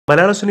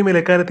മലയാള സിനിമയിൽ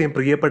എക്കാലത്തെയും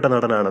പ്രിയപ്പെട്ട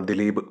നടനാണ്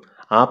ദിലീപ്.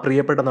 ആ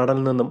പ്രിയപ്പെട്ട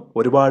നടനിൽ നിന്നും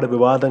ഒരുപാട്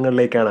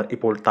വിവാദങ്ങളിലേക്കാണ്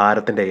ഇപ്പോൾ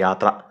താരത്തിന്റെ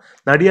യാത്ര.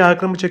 നടിയെ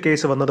ആക്രമിച്ച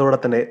കേസ് വന്നതോടെ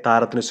തന്നെ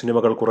താരത്തിന്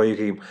സിനിമകൾ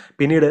കുറയുകയും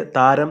പിന്നീട്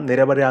താരം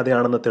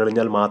നിരപരാധിയാണെന്ന്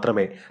തെളിഞ്ഞാൽ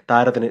മാത്രമേ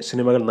താരത്തിന്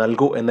സിനിമകൾ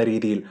നൽകൂ എന്ന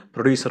രീതിയിൽ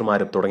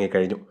പ്രൊഡ്യൂസർമാരും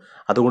തുടങ്ങിക്കഴിഞ്ഞു.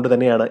 അതുകൊണ്ട്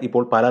തന്നെയാണ്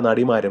ഇപ്പോൾ പല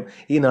നടിമാരും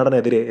ഈ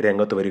നടനെതിരെ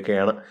രംഗത്ത്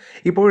വരികയാണ്.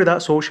 ഇപ്പോഴിതാ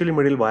സോഷ്യൽ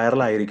മീഡിയയിൽ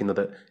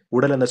വൈറലായിരിക്കുന്നത്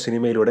ഉടൽ എന്ന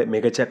സിനിമയിലൂടെ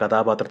മികച്ച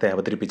കഥാപാത്രത്തെ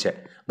അവതരിപ്പിച്ച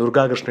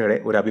ദുർഗാകൃഷ്ണയുടെ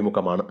ഒരു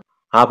അഭിമുഖമാണ്.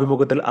 ആ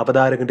അഭിമുഖത്തിൽ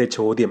അവതാരകന്റെ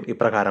ചോദ്യം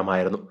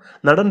ഇപ്രകാരമായിരുന്നു: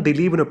 നടൻ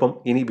ദിലീപിനൊപ്പം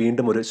ഇനി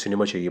വീണ്ടും ഒരു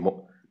സിനിമ ചെയ്യുമോ?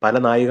 പല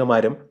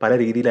നായികമാരും പല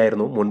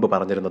രീതിയിലായിരുന്നു മുൻപ്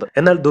പറഞ്ഞിരുന്നത്.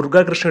 എന്നാൽ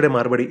ദുർഗാകൃഷ്ണയുടെ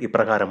മറുപടി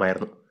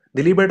ഇപ്രകാരമായിരുന്നു: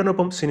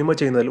 ദിലീപേട്ടനൊപ്പം സിനിമ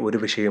ചെയ്യുന്നതിൽ ഒരു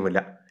വിഷയവുമില്ല.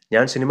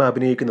 ഞാൻ സിനിമ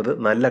അഭിനയിക്കുന്നത്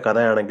നല്ല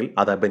കഥയാണെങ്കിൽ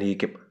അത്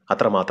അഭിനയിക്കും,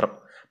 അത്രമാത്രം.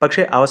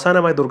 പക്ഷേ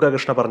അവസാനമായി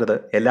ദുർഗാകൃഷ്ണ പറഞ്ഞത്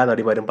എല്ലാ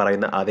നടിമാരും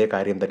പറയുന്ന അതേ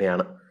കാര്യം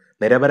തന്നെയാണ്: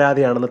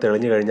 നിരപരാധിയാണെന്ന്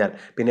തെളിഞ്ഞു കഴിഞ്ഞാൽ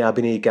പിന്നെ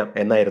അഭിനയിക്കാം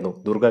എന്നായിരുന്നു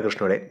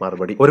ദുർഗാകൃഷ്ണയുടെ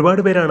മറുപടി.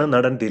 ഒരുപാട് പേരാണ്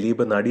നടൻ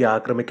ദിലീപ് നടി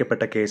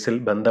ആക്രമിക്കപ്പെട്ട കേസിൽ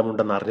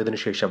ബന്ധമുണ്ടെന്ന് അറിഞ്ഞതിനു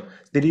ശേഷം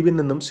ദിലീപിൽ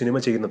നിന്നും സിനിമ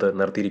ചെയ്യുന്നത്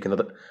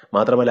നിർത്തിയിരിക്കുന്നത്.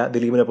 മാത്രമല്ല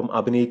ദിലീപിനൊപ്പം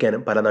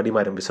അഭിനയിക്കാനും പല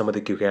നടിമാരും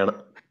വിസമ്മതിക്കുകയാണ്.